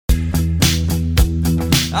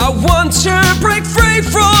I want to break free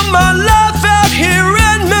from my life out here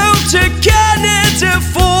and move to Canada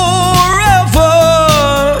forever.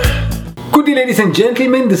 Good day, ladies and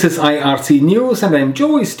gentlemen. This is IRC News, and I'm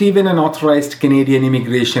Joey Stephen, an authorized Canadian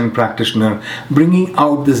immigration practitioner, bringing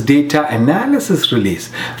out this data analysis release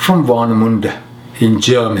from Warnemünde in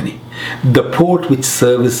Germany, the port which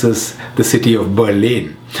services the city of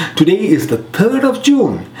Berlin. Today is the 3rd of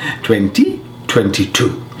June,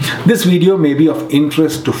 2022. This video may be of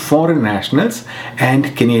interest to foreign nationals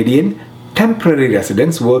and Canadian temporary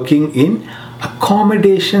residents working in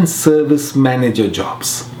accommodation service manager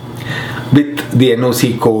jobs with the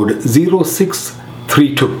NOC code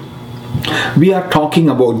 0632. We are talking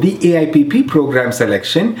about the AIPP program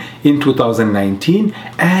selection in 2019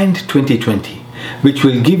 and 2020, which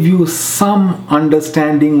will give you some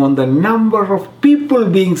understanding on the number of people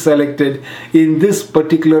being selected in this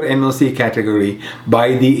particular NOC category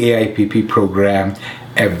by the AIPP program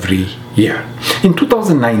every year. In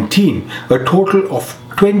 2019, a total of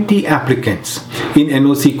 20 applicants in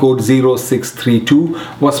NOC code 0632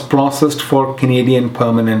 was processed for Canadian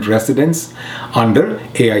permanent residents under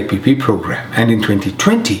AIPP program, and in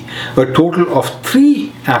 2020, a total of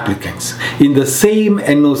 3 applicants in the same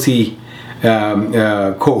NOC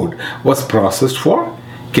code was processed for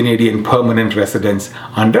Canadian permanent residents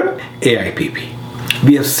under AIPP.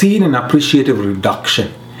 We have seen an appreciative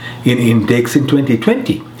reduction in intakes in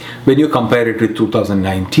 2020 when you compare it with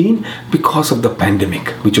 2019 because of the pandemic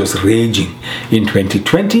which was raging in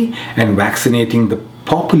 2020, and vaccinating the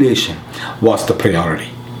population was the priority.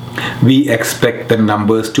 We expect the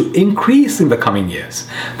numbers to increase in the coming years.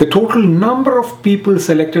 The total number of people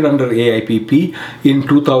selected under AIPP in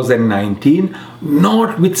 2019,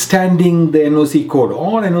 notwithstanding the NOC code,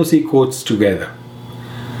 all NOC codes together,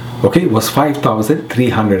 was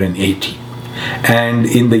 5,380. And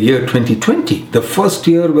in the year 2020, the first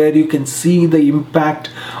year where you can see the impact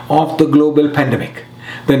of the global pandemic,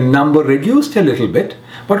 the number reduced a little bit,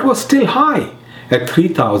 but was still high at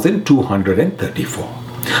 3,234.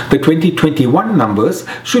 The 2021 numbers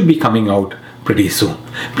should be coming out pretty soon.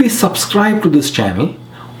 Please subscribe to this channel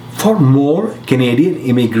for more Canadian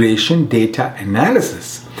immigration data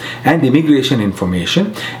analysis and immigration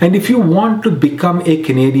information. And if you want to become a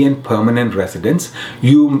Canadian permanent resident,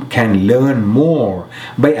 you can learn more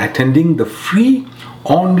by attending the free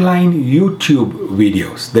online YouTube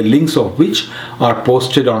videos, the links of which are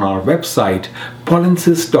posted on our website,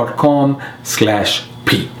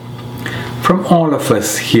 polinsys.com/p. From all of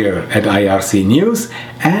us here at IRC News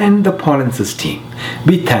and the Polinsys team,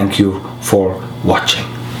 we thank you for watching.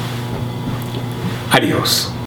 Adios.